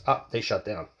Christmas. They shut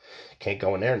down. Can't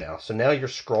go in there now. So now you're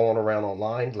scrolling around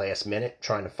online last minute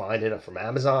trying to find it from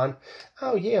Amazon.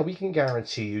 Oh, yeah, we can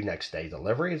guarantee you next day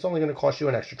delivery. It's only going to cost you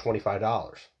an extra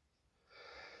 $25.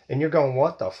 And you're going,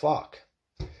 what the fuck?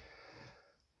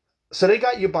 So they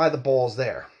got you by the balls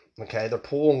there. Okay, they're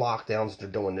pulling lockdowns. They're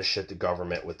doing this shit, the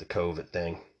government, with the COVID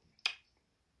thing.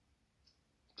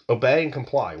 Obey and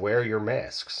comply. Wear your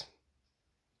masks.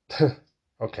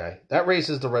 Okay, that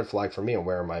raises the red flag for me on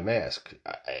wearing my mask.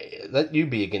 Let you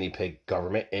be a guinea pig,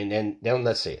 government, and then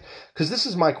let's see. Because this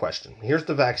is my question. Here's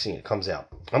the vaccine. It comes out.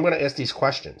 I'm going to ask these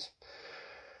questions.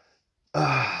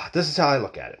 This is how I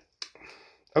look at it.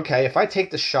 Okay, if I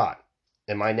take the shot,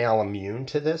 am I now immune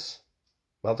to this?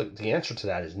 Well, the answer to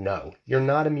that is no. You're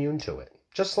not immune to it.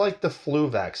 Just like the flu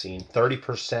vaccine,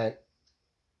 30%,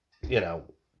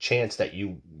 chance that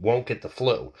you won't get the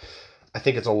flu. I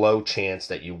think it's a low chance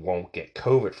that you won't get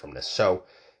COVID from this. So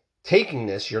taking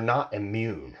this, you're not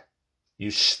immune.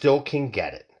 You still can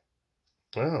get it.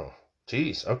 Oh,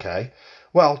 geez. Okay.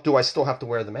 Well, do I still have to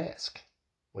wear the mask?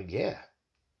 Well, yeah.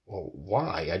 Well,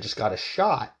 why? I just got a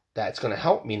shot that's going to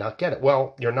help me not get it.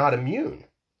 Well, you're not immune.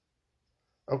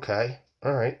 Okay.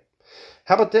 All right.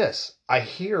 How about this? I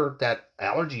hear that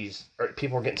allergies, or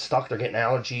people are getting stuck. They're getting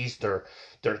allergies. They're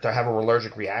having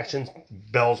allergic reactions.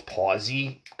 Bell's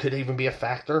palsy could even be a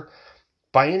factor.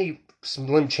 By any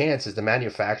slim chance, is the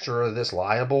manufacturer of this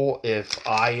liable if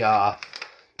I,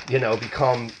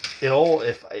 become ill?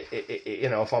 If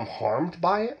I'm harmed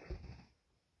by it?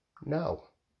 No,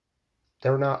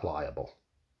 they're not liable.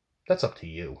 That's up to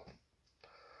you.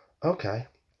 Okay.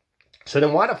 So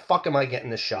then why the fuck am I getting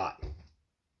this shot?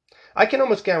 I can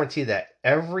almost guarantee that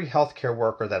every healthcare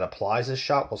worker that applies this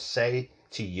shot will say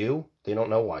to you, they don't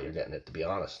know why you're getting it, to be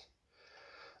honest.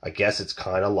 I guess it's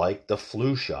kind of like the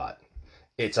flu shot.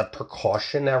 It's a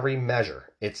precautionary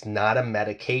measure. It's not a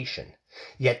medication.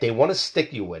 Yet they want to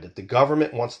stick you with it. The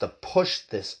government wants to push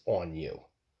this on you.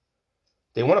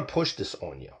 They want to push this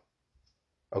on you.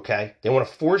 Okay? They want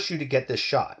to force you to get this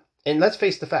shot. And let's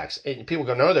face the facts. And people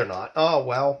go, no, they're not. Oh,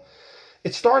 well,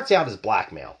 it starts out as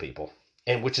blackmail, people.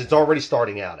 And which it's already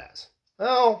starting out as.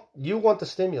 Oh, you want the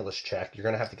stimulus check, you're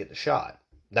going to have to get the shot.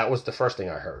 That was the first thing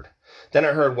I heard. Then I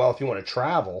heard, well, if you want to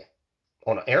travel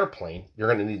on an airplane, you're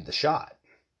going to need the shot.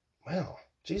 Well,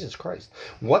 Jesus Christ.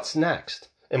 What's next?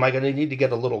 Am I going to need to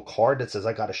get a little card that says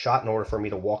I got a shot in order for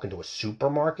me to walk into a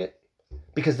supermarket?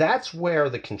 Because that's where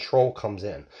the control comes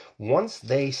in. Once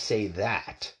they say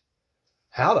that,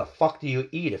 how the fuck do you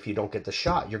eat if you don't get the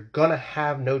shot? You're going to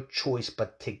have no choice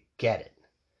but to get it.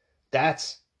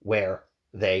 That's where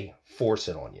they force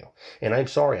it on you. And I'm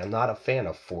sorry, I'm not a fan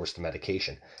of forced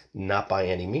medication. Not by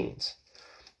any means.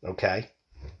 Okay?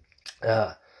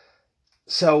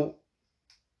 So,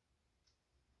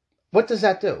 what does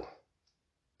that do?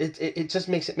 It just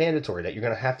makes it mandatory that you're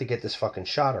going to have to get this fucking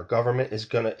shot, or government is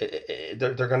going to,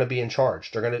 they're going to be in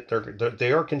charge.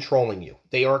 They are controlling you.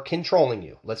 They are controlling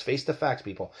you. Let's face the facts,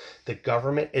 people. The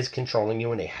government is controlling you,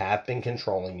 and they have been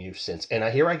controlling you since. And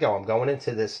here I go. I'm going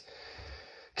into this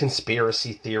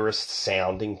conspiracy theorist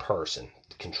sounding person,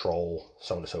 control,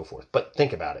 so on and so forth. But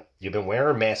think about it. You've been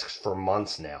wearing masks for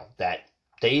months now that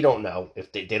they don't know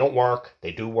if they don't work.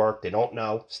 They do work. They don't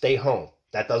know. Stay home.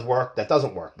 That does work. That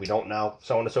doesn't work. We don't know,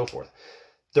 so on and so forth.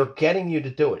 They're getting you to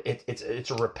do it. It's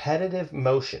a repetitive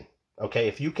motion. Okay,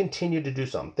 if you continue to do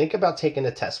something, think about taking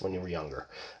a test when you were younger.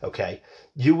 Okay,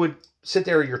 you would sit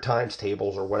there at your times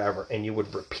tables or whatever, and you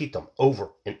would repeat them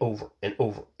over and over and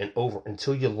over and over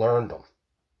until you learned them.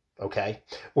 Okay?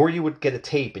 Or you would get a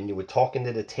tape and you would talk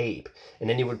into the tape, and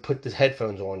then you would put the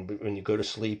headphones on when you go to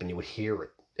sleep and you would hear it,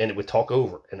 and it would talk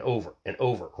over and over and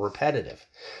over, repetitive.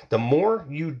 The more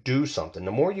you do something,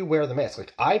 the more you wear the mask.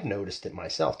 Like, I've noticed it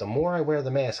myself. The more I wear the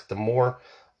mask, the more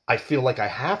I feel like I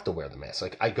have to wear the mask.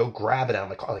 Like, I go grab it out of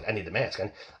my car, like, I need the mask.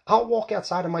 And I'll walk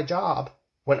outside of my job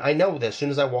when I know that as soon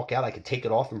as I walk out, I can take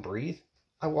it off and breathe.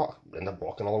 I end up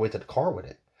walking all the way to the car with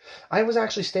it. I was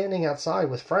actually standing outside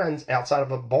with friends outside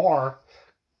of a bar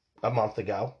a month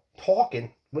ago,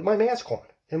 talking with my mask on.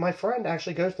 And my friend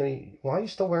actually goes to me, why are you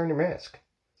still wearing your mask?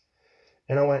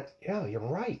 And I went, yeah, you're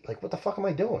right. Like, what the fuck am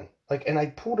I doing? Like, and I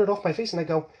pulled it off my face and I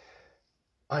go,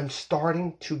 I'm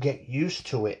starting to get used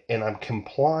to it, and I'm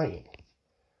complying.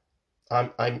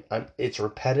 It's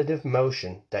repetitive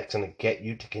motion that's going to get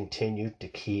you to continue to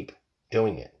keep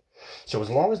doing it. So as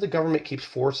long as the government keeps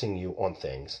forcing you on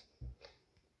things,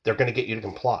 they're going to get you to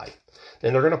comply.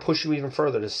 Then they're going to push you even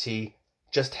further to see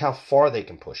just how far they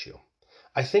can push you.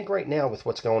 I think right now with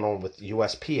what's going on with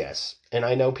USPS, and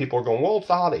I know people are going, well, it's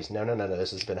the holidays. No.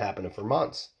 This has been happening for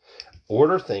months.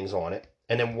 Order things on it,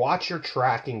 and then watch your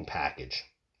tracking package.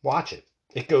 Watch it.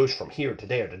 It goes from here to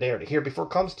there to there to here before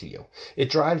it comes to you. It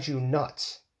drives you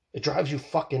nuts. It drives you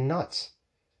fucking nuts.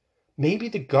 Maybe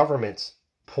the government's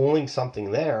pulling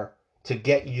something there to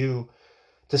get you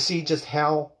to see just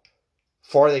how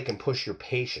far they can push your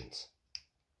patience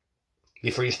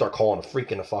before you start calling a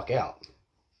freaking the fuck out.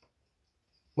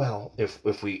 Well,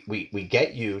 if we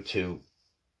get you to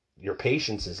your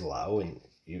patience is low and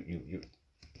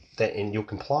you'll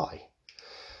comply,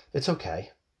 it's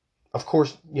okay. Of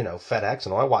course, FedEx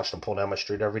and all, I watch them pull down my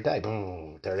street every day.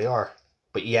 Boom, there they are.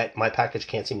 But yet my package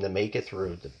can't seem to make it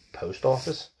through the post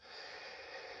office.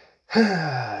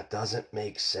 It doesn't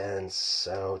make sense.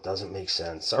 So it doesn't make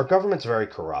sense. Our government's very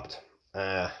corrupt.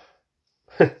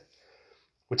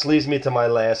 Which leads me to my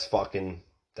last fucking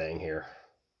thing here.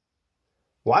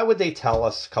 Why would they tell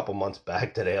us a couple months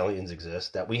back that aliens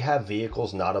exist, that we have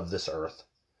vehicles not of this earth?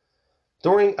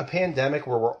 During a pandemic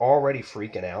where we're already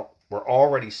freaking out, we're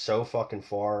already so fucking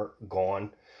far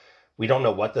gone, we don't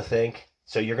know what to think,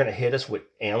 so you're going to hit us with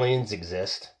aliens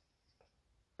exist?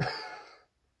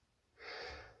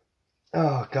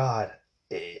 Oh, God.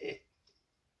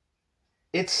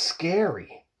 It's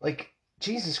scary. Like,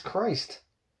 Jesus Christ.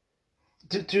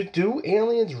 Do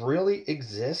aliens really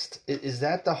exist? Is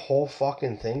that the whole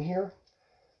fucking thing here?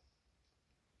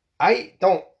 I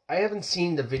haven't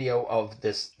seen the video of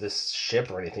this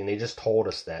ship or anything. They just told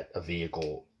us that a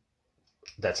vehicle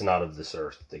that's not of this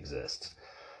earth exists.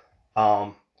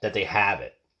 That they have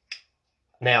it.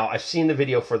 Now, I've seen the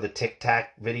video for the Tic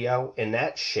Tac video, and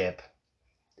that ship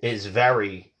is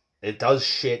it does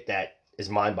shit that is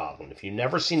mind-boggling. If you've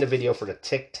never seen the video for the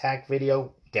Tic Tac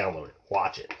video, download it.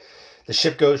 Watch it. The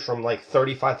ship goes from like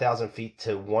 35,000 feet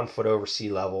to 1 foot over sea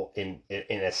level in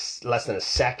less than a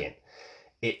second.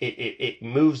 It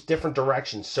moves different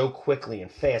directions so quickly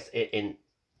and fast.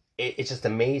 It's just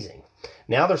amazing.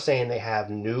 Now they're saying they have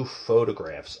new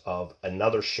photographs of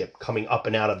another ship coming up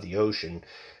and out of the ocean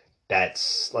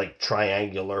that's like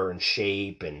triangular in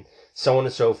shape and so on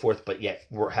and so forth, but yet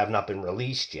have not been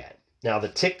released yet. Now the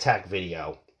Tic Tac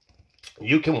video,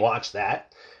 you can watch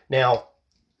that. Now,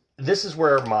 this is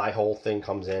where my whole thing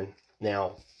comes in.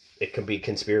 Now, it could be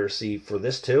conspiracy for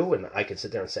this too, and I could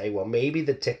sit there and say, well, maybe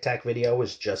the Tic Tac video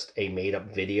is just a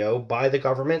made-up video by the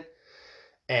government,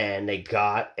 and they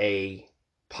got a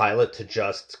pilot to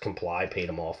just comply, paid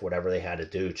them off, whatever they had to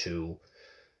do to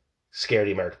scare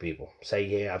the American people. Say,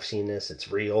 yeah, I've seen this,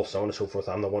 it's real, so on and so forth.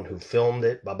 I'm the one who filmed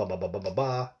it, blah, blah, blah, blah, blah, blah,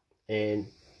 blah. And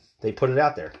they put it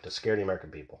out there to scare the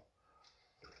American people.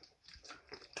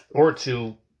 Or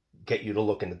to get you to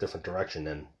look in a different direction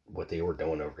than what they were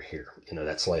doing over here.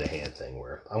 That sleight of hand thing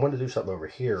where I want to do something over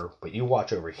here, but you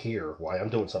watch over here while I'm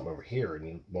doing something over here,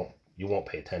 and you won't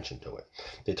pay attention to it.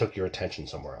 They took your attention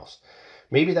somewhere else.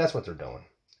 Maybe that's what they're doing.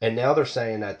 And now they're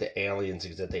saying that the aliens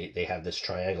exist. They have this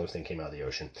triangular thing came out of the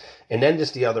ocean. And then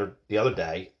just the other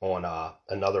day on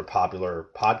another popular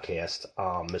podcast,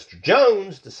 Mr.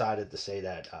 Jones decided to say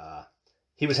that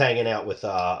he was hanging out with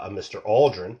a Mr.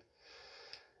 Aldrin.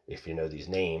 If you know these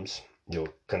names, you're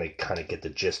going to kind of get the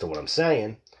gist of what I'm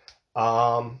saying.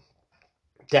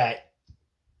 That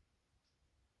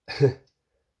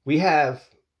we have,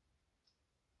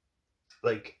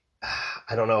 like,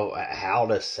 I don't know how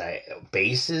to say,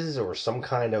 bases or some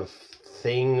kind of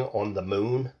thing on the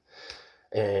moon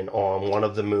and on one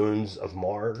of the moons of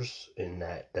Mars, and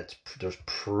there's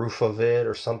proof of it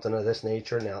or something of this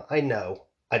nature. Now, I know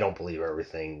I don't believe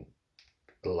everything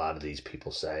a lot of these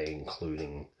people say,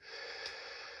 including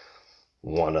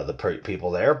one of the people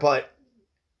there, but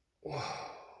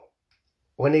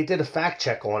when they did a fact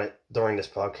check on it during this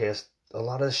podcast, a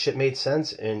lot of this shit made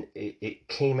sense, and it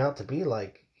came out to be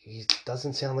like, he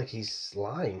doesn't sound like he's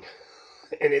lying.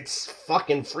 And it's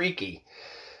fucking freaky.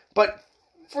 But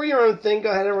for your own thing,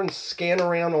 go ahead and scan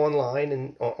around online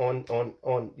and on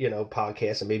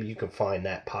podcasts, and maybe you can find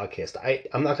that podcast.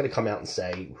 I'm not going to come out and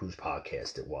say whose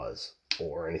podcast it was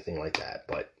or anything like that,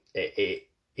 but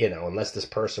unless this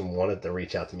person wanted to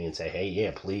reach out to me and say, hey,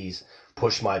 yeah, please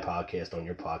push my podcast on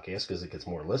your podcast because it gets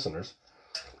more listeners.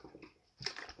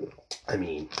 I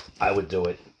mean, I would do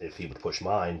it if he would push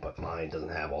mine, but mine doesn't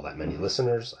have all that many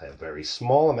listeners. I have a very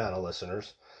small amount of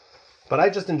listeners. But I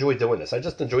just enjoy doing this. I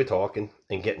just enjoy talking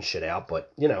and getting shit out.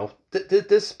 But,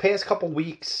 this past couple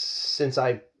weeks since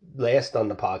I last done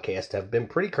the podcast have been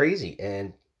pretty crazy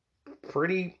and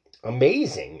pretty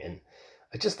amazing. And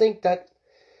I just think that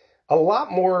a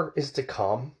lot more is to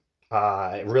come.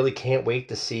 I really can't wait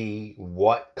to see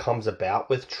what comes about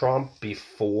with Trump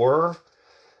before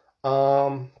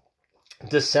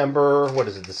December, what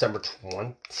is it, December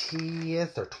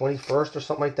 20th or 21st or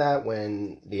something like that,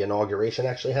 when the inauguration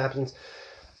actually happens.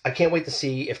 I can't wait to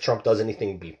see if Trump does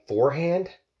anything beforehand.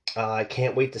 I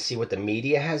can't wait to see what the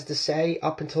media has to say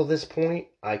up until this point.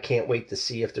 I can't wait to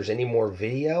see if there's any more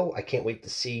video. I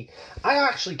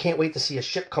actually can't wait to see a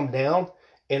ship come down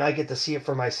and I get to see it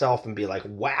for myself and be like,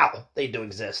 wow, they do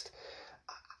exist.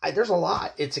 There's a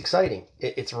lot. It's exciting.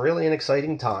 It's really an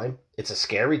exciting time. It's a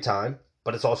scary time,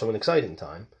 but it's also an exciting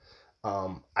time.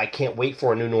 I can't wait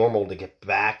for a new normal to get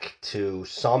back to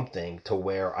something to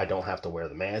where I don't have to wear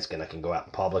the mask and I can go out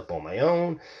in public on my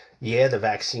own. Yeah, the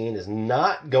vaccine is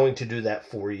not going to do that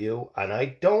for you. And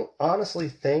I don't honestly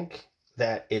think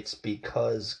that it's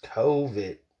because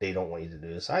COVID they don't want you to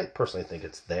do this. I personally think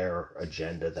it's their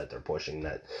agenda that they're pushing,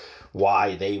 that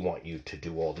why they want you to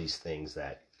do all these things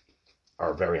that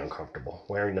are very uncomfortable.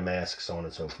 Wearing the mask, so on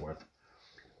and so forth.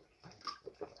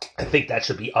 I think that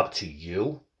should be up to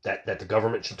you. That the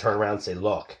government should turn around and say,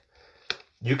 look,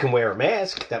 you can wear a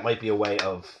mask. That might be a way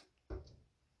of,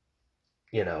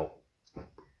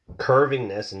 curving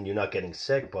this and you not getting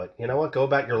sick. But you know what? Go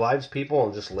about your lives, people,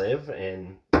 and just live.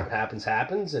 And what happens,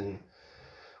 happens. And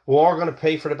we're all going to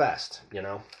pay for the best,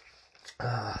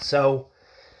 So,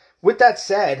 with that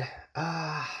said,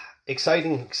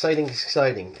 exciting.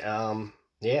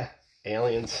 Yeah,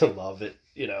 aliens love it.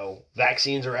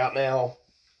 Vaccines are out now.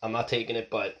 I'm not taking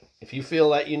it, but if you feel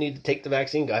that you need to take the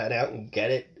vaccine, go ahead out and get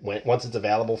it once it's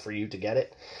available for you to get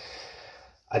it.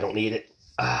 I don't need it.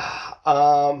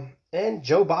 And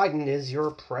Joe Biden is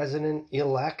your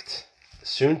president-elect,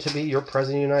 soon to be your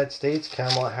president of the United States.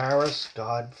 Kamala Harris,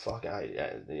 God,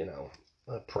 I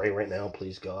pray right now,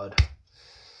 please, God.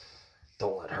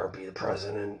 Don't let her be the vice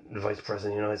president of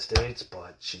the United States,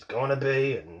 but she's going to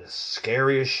be, and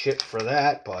scary as shit for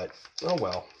that, but, oh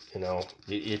well.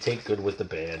 You take good with the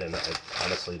bad, and I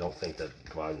honestly don't think that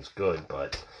Biden's good,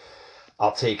 but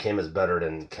I'll take him as better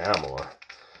than Kamala.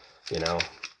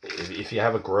 If you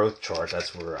have a growth chart,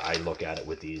 that's where I look at it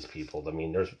with these people. I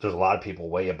mean, there's a lot of people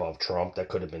way above Trump that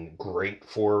could have been great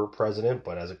for president,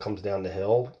 but as it comes down the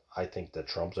hill, I think that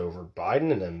Trump's over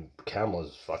Biden, and then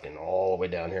Kamala's fucking all the way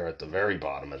down here at the very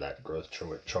bottom of that growth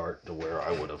chart to where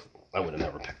I would have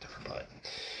never picked her for Biden.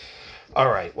 All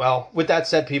right. Well, with that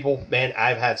said, people, man,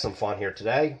 I've had some fun here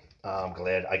today. I'm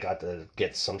glad I got to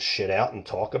get some shit out and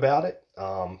talk about it.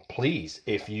 Please,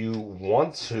 if you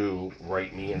want to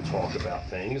write me and talk about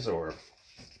things, or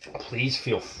please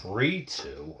feel free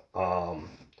to.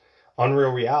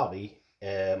 Unreal Reality,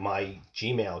 my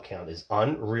Gmail account is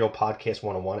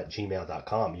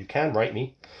unrealpodcast101@gmail.com. You can write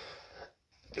me.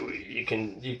 You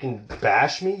can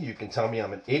bash me. You can tell me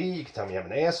I'm an idiot. You can tell me I'm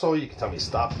an asshole. You can tell me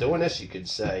stop doing this. You could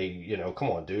say, come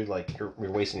on, dude, like you're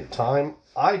wasting your time.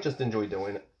 I just enjoy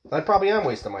doing it. I probably am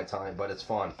wasting my time, but it's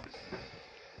fun.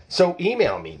 So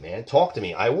email me, man. Talk to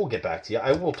me. I will get back to you.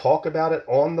 I will talk about it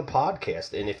on the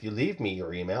podcast. And if you leave me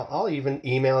your email, I'll even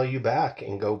email you back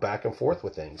and go back and forth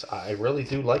with things. I really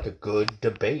do like a good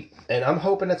debate. And I'm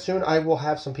hoping that soon I will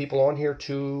have some people on here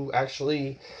to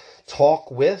actually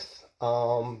talk with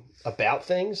about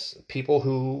things. People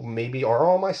who maybe are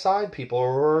on my side. People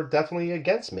who are definitely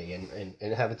against me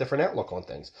and have a different outlook on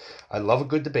things. I love a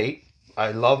good debate.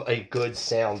 I love a good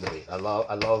sound debate. I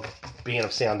love being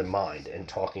of sound in mind and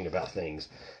talking about things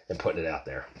and putting it out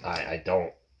there.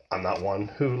 I'm not one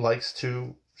who likes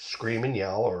to scream and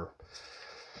yell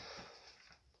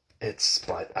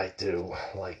but I do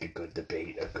like a good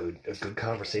debate, a good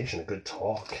conversation, a good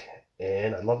talk.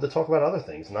 And I'd love to talk about other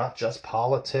things, not just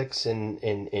politics and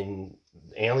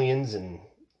aliens, and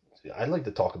I'd like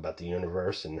to talk about the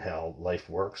universe and how life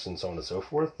works and so on and so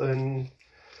forth. And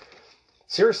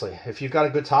seriously, if you've got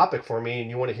a good topic for me and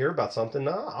you want to hear about something,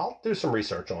 I'll do some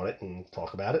research on it and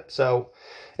talk about it. So,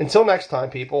 until next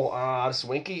time, people, this is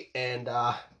Winky, and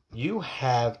you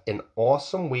have an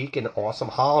awesome week and awesome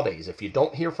holidays. If you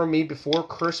don't hear from me before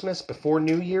Christmas, before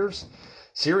New Year's,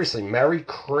 seriously, Merry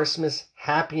Christmas,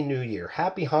 Happy New Year,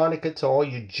 Happy Hanukkah to all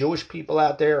you Jewish people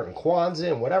out there, and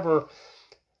Kwanzaa and whatever.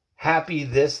 Happy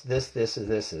this, and this,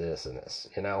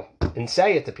 and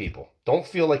say it to people. Don't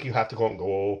feel like you have to go and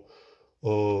go,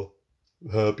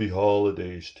 happy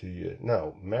holidays to you.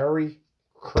 No, Merry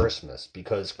Christmas,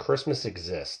 because Christmas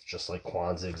exists, just like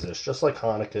Kwanzaa exists, just like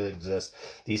Hanukkah exists.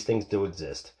 These things do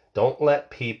exist. Don't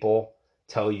let people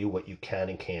tell you what you can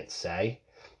and can't say.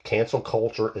 Cancel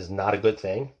culture is not a good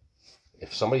thing.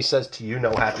 If somebody says to you,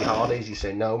 no happy holidays, you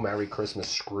say, no, Merry Christmas,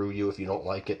 screw you. If you don't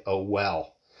like it, oh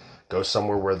well. Go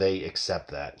somewhere where they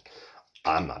accept that.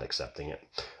 I'm not accepting it.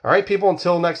 All right, people,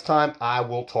 until next time, I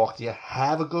will talk to you.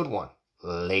 Have a good one.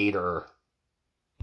 Later.